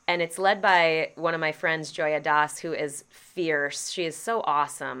 And it's led by one of my friends, Joya Das, who is fierce. She is so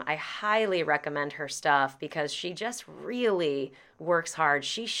awesome. I highly recommend her stuff because she just really works hard.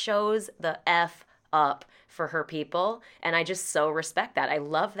 She shows the F up for her people, and I just so respect that. I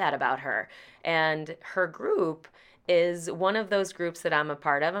love that about her. And her group is one of those groups that I'm a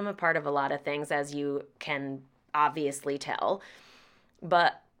part of. I'm a part of a lot of things, as you can obviously tell.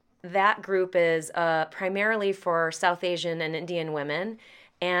 But that group is primarily for South Asian and Indian women.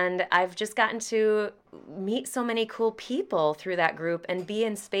 And I've just gotten to meet so many cool people through that group and be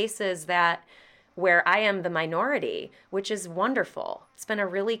in spaces where I am the minority, which is wonderful. It's been a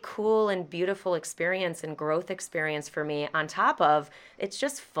really cool and beautiful experience and growth experience for me. On top of, it's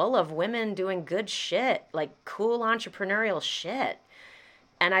just full of women doing good shit, like cool entrepreneurial shit.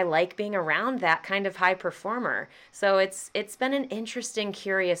 And I like being around that kind of high performer. So it's been an interesting,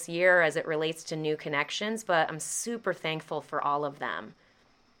 curious year as it relates to new connections, but I'm super thankful for all of them.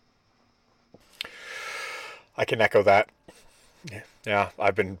 I can echo that. Yeah,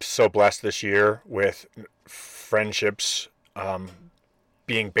 I've been so blessed this year with friendships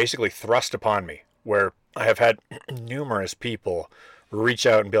being basically thrust upon me, where I have had numerous people reach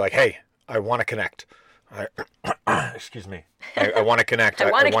out and be like, hey, I want to connect. Excuse me. I want to connect. I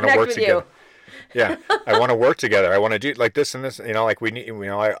want to connect work with together. you. Yeah, I want to work together. I want to do like this and this. Like we need.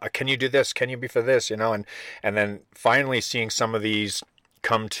 Can you do this? Can you be for this? And then finally seeing some of these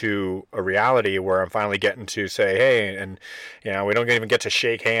come to a reality where I'm finally getting to say, hey, and we don't even get to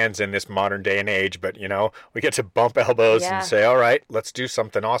shake hands in this modern day and age, but we get to bump elbows and say, all right, let's do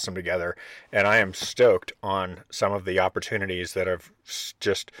something awesome together. And I am stoked on some of the opportunities that have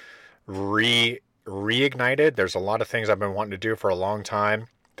just reignited. There's a lot of things I've been wanting to do for a long time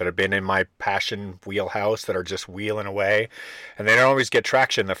that have been in my passion wheelhouse that are just wheeling away, and they don't always get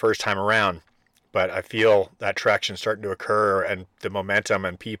traction the first time around. But I feel that traction starting to occur, and the momentum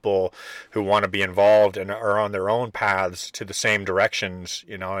and people who want to be involved and are on their own paths to the same directions,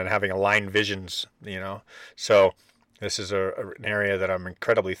 and having aligned visions, So this is an area that I'm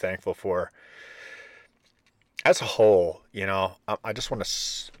incredibly thankful for. As a whole, I just want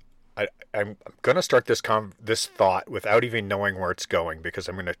to, I'm going to start this thought without even knowing where it's going, because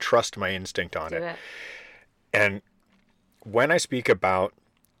I'm going to trust my instinct on it. And when I speak about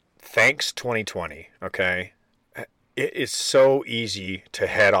thanks 2020, okay, it is so easy to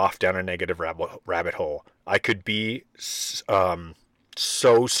head off down a negative rabbit hole. I could be so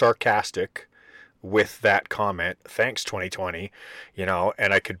sarcastic with that comment, thanks 2020,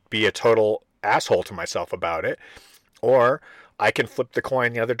 and I could be a total asshole to myself about it. Or I can flip the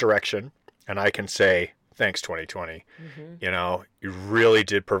coin the other direction and I can say, thanks 2020. Mm-hmm. You really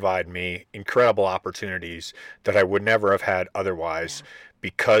did provide me incredible opportunities that I would never have had otherwise. Yeah.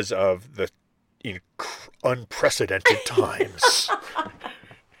 Because of the unprecedented times.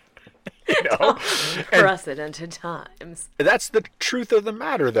 Unprecedented times. That's the truth of the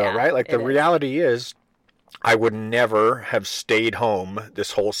matter, though, right? Like, the reality is, I would never have stayed home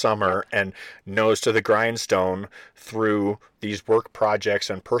this whole summer and nose to the grindstone through these work projects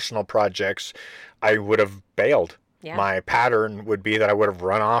and personal projects. I would have bailed. Yeah. My pattern would be that I would have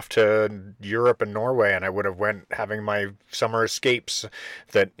run off to Europe and Norway, and I would have went having my summer escapes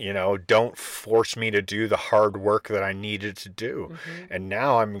that, don't force me to do the hard work that I needed to do. Mm-hmm. And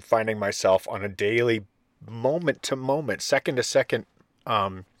now I'm finding myself on a daily, moment to moment, second to second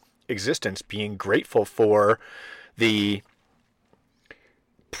existence, being grateful for the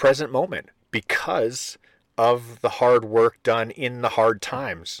present moment because of the hard work done in the hard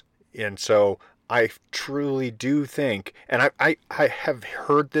times. And so I truly do think, and I have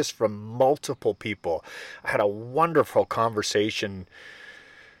heard this from multiple people. I had a wonderful conversation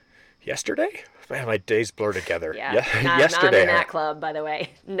yesterday. Man, my days blur together. Yeah, yesterday. Not in that club, by the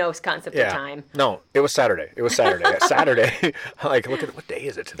way. No concept of time. No, it was Saturday. Saturday. Like, look at what day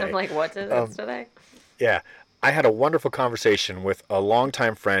is it today? I'm like, what is it today? Yeah. I had a wonderful conversation with a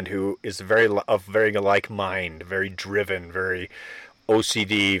longtime friend who is very like mind, very driven, very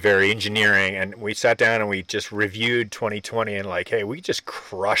OCD, very engineering, and we sat down and we just reviewed 2020 and like, hey, we just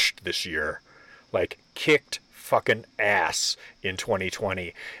crushed this year, like kicked fucking ass in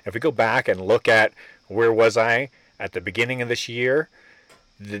 2020. If we go back and look at where was I at the beginning of this year,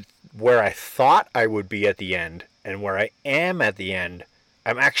 where I thought I would be at the end and where I am at the end,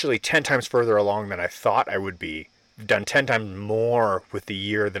 I'm actually 10 times further along than I thought I would be. I've done 10 times more with the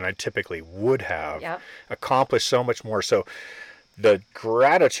year than I typically would have. Yep. Accomplished so much more. So the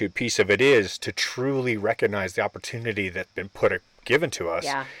gratitude piece of it is to truly recognize the opportunity that's been given to us.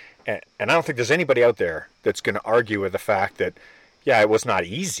 Yeah. And I don't think there's anybody out there that's going to argue with the fact that, yeah, it was not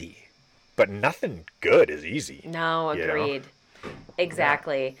easy, but nothing good is easy. No, agreed.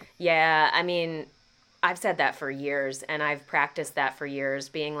 Exactly. Yeah. I mean, I've said that for years and I've practiced that for years,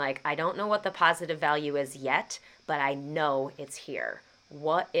 being like, I don't know what the positive value is yet, but I know it's here.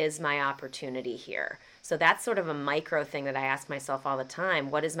 What is my opportunity here? So that's sort of a micro thing that I ask myself all the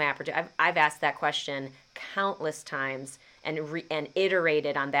time. What is my opportunity? I've asked that question countless times and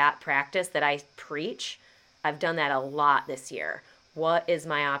iterated on that practice that I preach. I've done that a lot this year. What is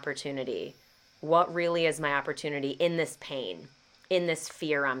my opportunity? What really is my opportunity in this pain? In this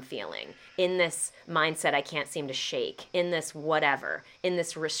fear I'm feeling, in this mindset I can't seem to shake, in this whatever, in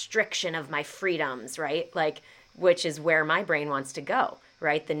this restriction of my freedoms, right? Like, which is where my brain wants to go,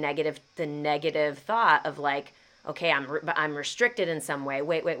 right? The negative thought of like, okay, I'm restricted in some way.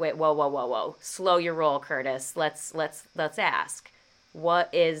 Wait, whoa. Slow your roll, Curtis. Let's ask, what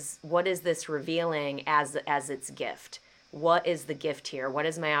is this revealing as its gift? What is the gift here? What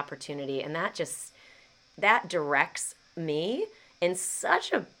is my opportunity? And that directs me in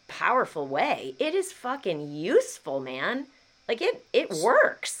such a powerful way. It is fucking useful, man. Like it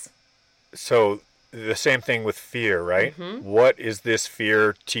works. So the same thing with fear, right? Mm-hmm. What is this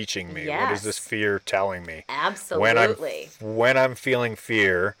fear teaching me? Yes. What is this fear telling me? Absolutely. When I'm feeling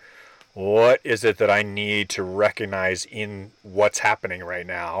fear, what is it that I need to recognize in what's happening right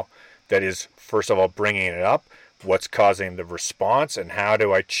now that is, first of all, bringing it up? What's causing the response, and how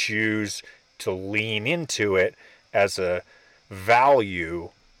do I choose to lean into it as a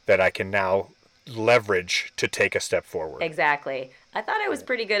value that I can now leverage to take a step forward? Exactly. I thought I was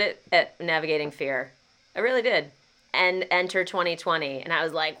pretty good at navigating fear. I really did. And enter 2020, and I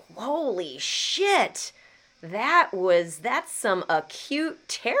was like, holy shit. That's some acute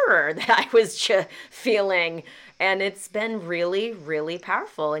terror that I was feeling. And it's been really, really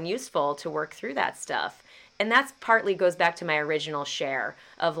powerful and useful to work through that stuff. And that's partly goes back to my original share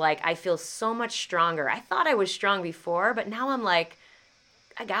of like, I feel so much stronger. I thought I was strong before, but now I'm like,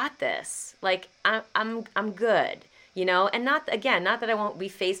 I got this. Like, I'm good, you know? And not that I won't be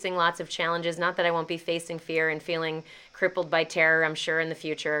facing lots of challenges, not that I won't be facing fear and feeling crippled by terror, I'm sure in the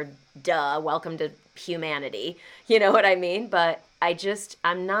future. Duh, welcome to humanity. You know what I mean? But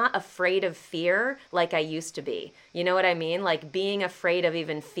I'm not afraid of fear like I used to be. You know what I mean? Like being afraid of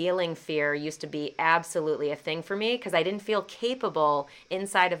even feeling fear used to be absolutely a thing for me because I didn't feel capable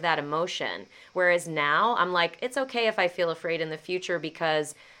inside of that emotion. Whereas now I'm like, it's okay if I feel afraid in the future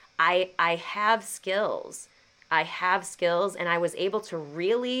because I have skills. I have skills and I was able to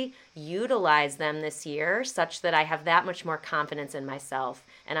really utilize them this year such that I have that much more confidence in myself.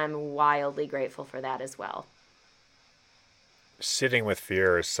 And I'm wildly grateful for that as well. Sitting with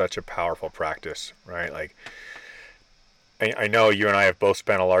fear is such a powerful practice, right? Like, I know you and I have both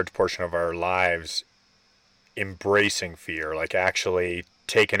spent a large portion of our lives embracing fear, like actually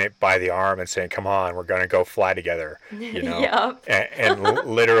taking it by the arm and saying, come on, we're going to go fly together, you know? Yep. and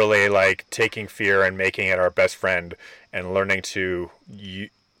literally like taking fear and making it our best friend and learning to make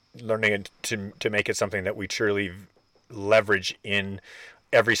it something that we truly leverage in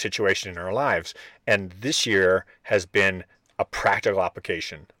every situation in our lives. And this year has been a practical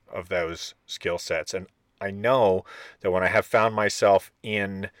application of those skill sets. And I know that when I have found myself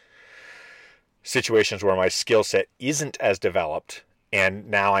in situations where my skill set isn't as developed, and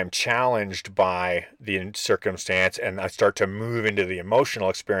now I'm challenged by the circumstance and I start to move into the emotional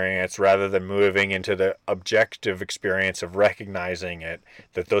experience rather than moving into the objective experience of recognizing it,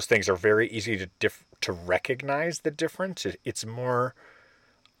 that those things are very easy to recognize the difference. It's more,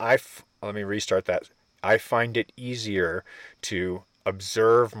 let me restart that. I find it easier to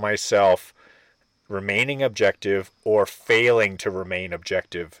observe myself remaining objective or failing to remain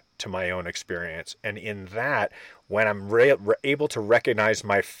objective to my own experience. And in that, when I'm able to recognize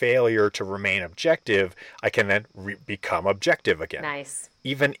my failure to remain objective, I can then become objective again. Nice.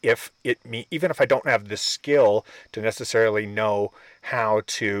 Even if I don't have the skill to necessarily know how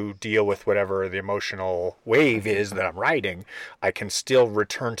to deal with whatever the emotional wave is that I'm riding, I can still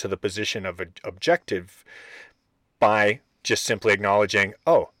return to the position of objective by just simply acknowledging,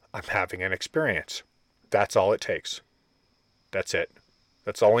 oh, I'm having an experience. That's all it takes. That's it.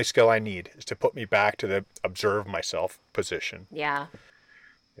 That's the only skill I need, is to put me back to the observe myself position. Yeah.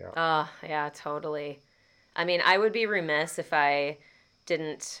 Yeah. Oh, yeah, totally. I mean, I would be remiss if I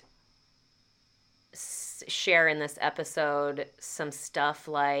didn't share in this episode some stuff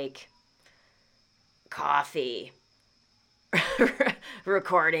like coffee,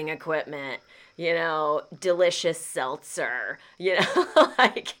 recording equipment, you know, delicious seltzer, you know,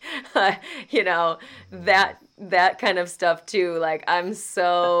 like, you know, that kind of stuff too. Like, I'm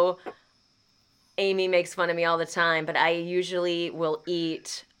so Amy makes fun of me all the time, but I usually will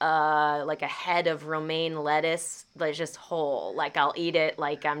eat like a head of romaine lettuce, like just whole. Like I'll eat it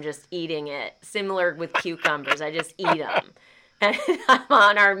like I'm just eating it. Similar with cucumbers, I just eat them. And I'm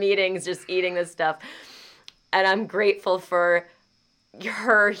on our meetings just eating this stuff. And I'm grateful for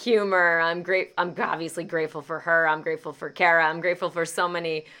her humor. I'm obviously grateful for her. I'm grateful for Kara. I'm grateful for so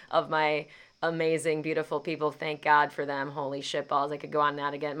many of my amazing, beautiful people. Thank God for them. Holy shit balls. I could go on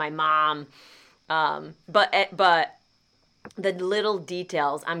that again. My mom. But the little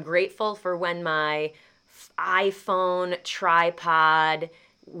details. I'm grateful for when my iPhone tripod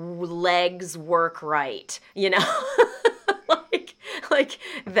legs work right. You know, like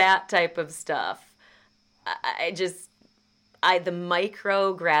that type of stuff. The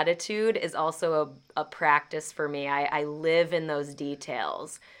micro gratitude is also a practice for me. I live in those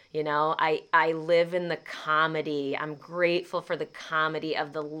details. You know, I live in the comedy. I'm grateful for the comedy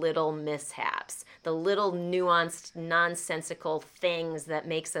of the little mishaps, the little nuanced, nonsensical things that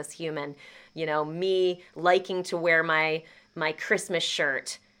makes us human. You know, me liking to wear my Christmas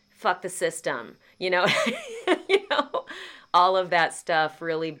shirt. Fuck the system. You know, you know, all of that stuff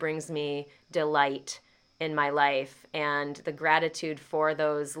really brings me delight in my life, and the gratitude for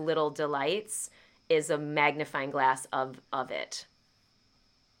those little delights is a magnifying glass of it.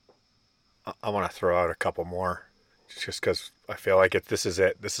 I want to throw out a couple more, just because I feel like this is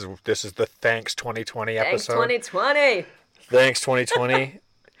it. This is the Thanks 2020 Thanks episode. 2020. Thanks 2020.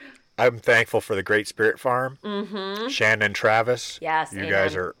 I'm thankful for the Great Spirit Farm. Mm-hmm. Shannon and Travis. Yes, you amen.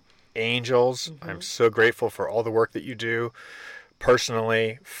 guys are angels. Mm-hmm. I'm so grateful for all the work that you do,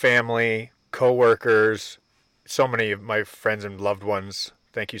 personally, family, co-workers, so many of my friends and loved ones.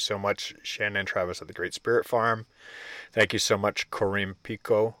 Thank you so much, Shannon and Travis at the Great Spirit Farm. Thank you so much, Corinne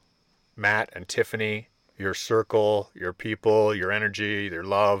Pico, Matt and Tiffany, your circle, your people, your energy, your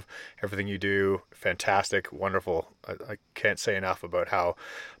love, everything you do. Fantastic, wonderful. I can't say enough about how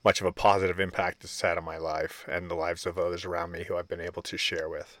much of a positive impact this has had on my life and the lives of others around me who I've been able to share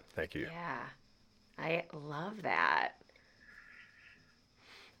with. Thank you. Yeah, I love that.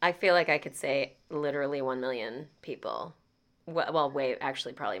 I feel like I could say literally 1 million people. Well, wait,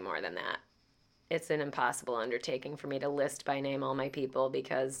 actually probably more than that. It's an impossible undertaking for me to list by name all my people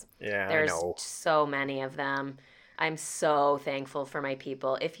because there's so many of them. I'm so thankful for my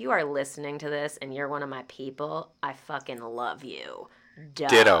people. If you are listening to this and you're one of my people, I fucking love you. Duh.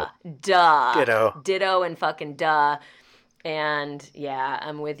 Ditto. Duh. Ditto. Ditto and fucking duh. And yeah,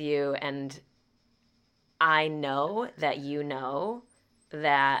 I'm with you. And I know that you know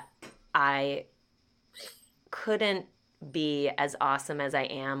that I couldn't be as awesome as I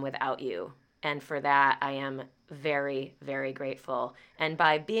am without you. And for that, I am very, very grateful. And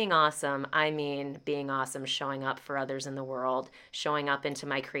by being awesome, I mean being awesome, showing up for others in the world, showing up into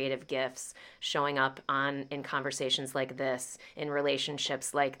my creative gifts, showing up in conversations like this, in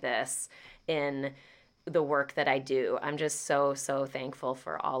relationships like this, in the work that I do. I'm just so, so thankful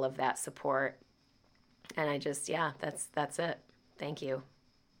for all of that support. And I just, that's it. Thank you.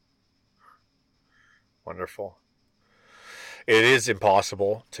 Wonderful. It is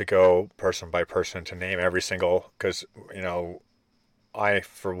impossible to go person by person to name every single, because, you know, I,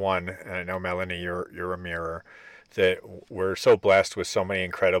 for one, and I know, Melanie, you're a mirror, that we're so blessed with so many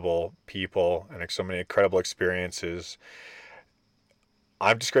incredible people and so many incredible experiences.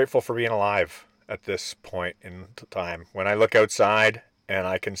 I'm just grateful for being alive at this point in time. When I look outside and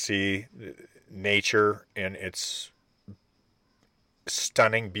I can see nature in its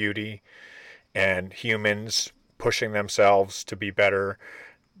stunning beauty and humans pushing themselves to be better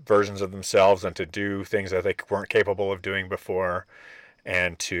versions of themselves and to do things that they weren't capable of doing before,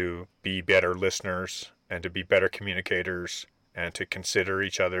 and to be better listeners and to be better communicators and to consider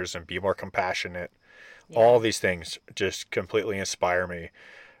each other's and be more compassionate. Yeah. All these things just completely inspire me.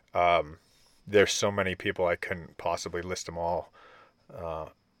 There's so many people, I couldn't possibly list them all. I'm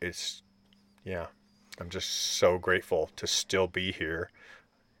just so grateful to still be here.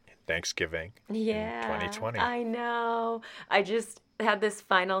 Thanksgiving in 2020. I know. I just had this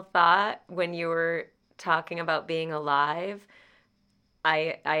final thought when you were talking about being alive.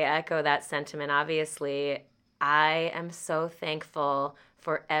 I echo that sentiment. Obviously, I am so thankful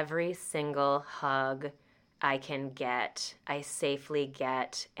for every single hug I can get, I safely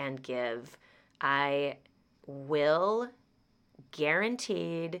get and give. I will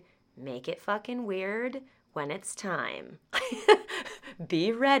guaranteed make it fucking weird when it's time.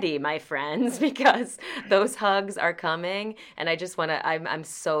 Be ready, my friends, because those hugs are coming. And I just want to, I'm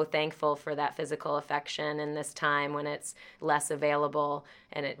so thankful for that physical affection in this time when it's less available.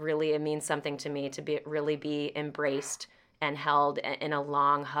 And it means something to me to really be embraced and held in a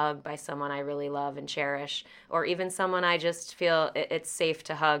long hug by someone I really love and cherish, or even someone I just feel it's safe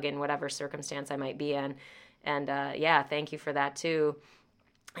to hug in whatever circumstance I might be in. And yeah, thank you for that too.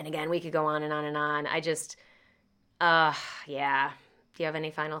 And again, we could go on and on and on. I just, yeah. Do you have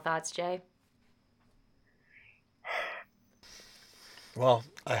any final thoughts, Jay? Well,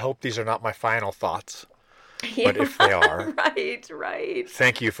 I hope these are not my final thoughts. Yeah, but if they are, right.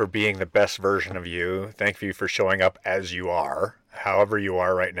 Thank you for being the best version of you. Thank you for showing up as you are. However you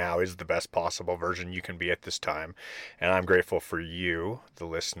are right now is the best possible version you can be at this time. And I'm grateful for you, the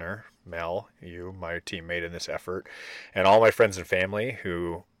listener, Mel, you, my teammate in this effort, and all my friends and family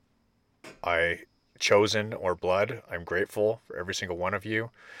who I chosen or blood. I'm grateful for every single one of you.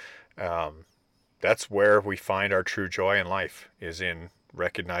 That's where we find our true joy in life, is in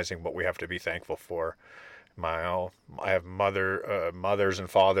recognizing what we have to be thankful for. I have mothers and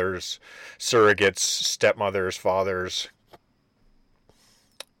fathers, surrogates, stepmothers, fathers,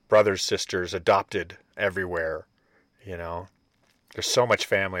 brothers, sisters, adopted everywhere. There's so much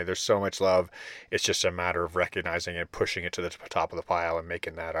family. There's so much love. It's just a matter of recognizing it, pushing it to the top of the pile, and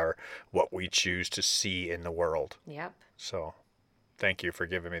making that what we choose to see in the world. Yep. So, thank you for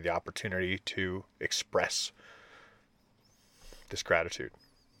giving me the opportunity to express this gratitude.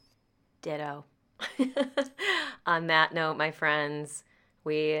 Ditto. On that note, my friends,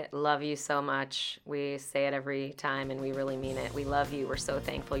 we love you so much. We say it every time, and we really mean it. We love you. We're so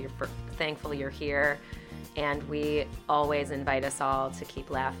thankful you're here, and we always invite us all to keep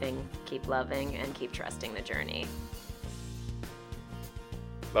laughing, keep loving, and keep trusting the journey.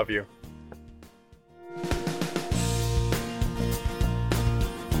 Love you.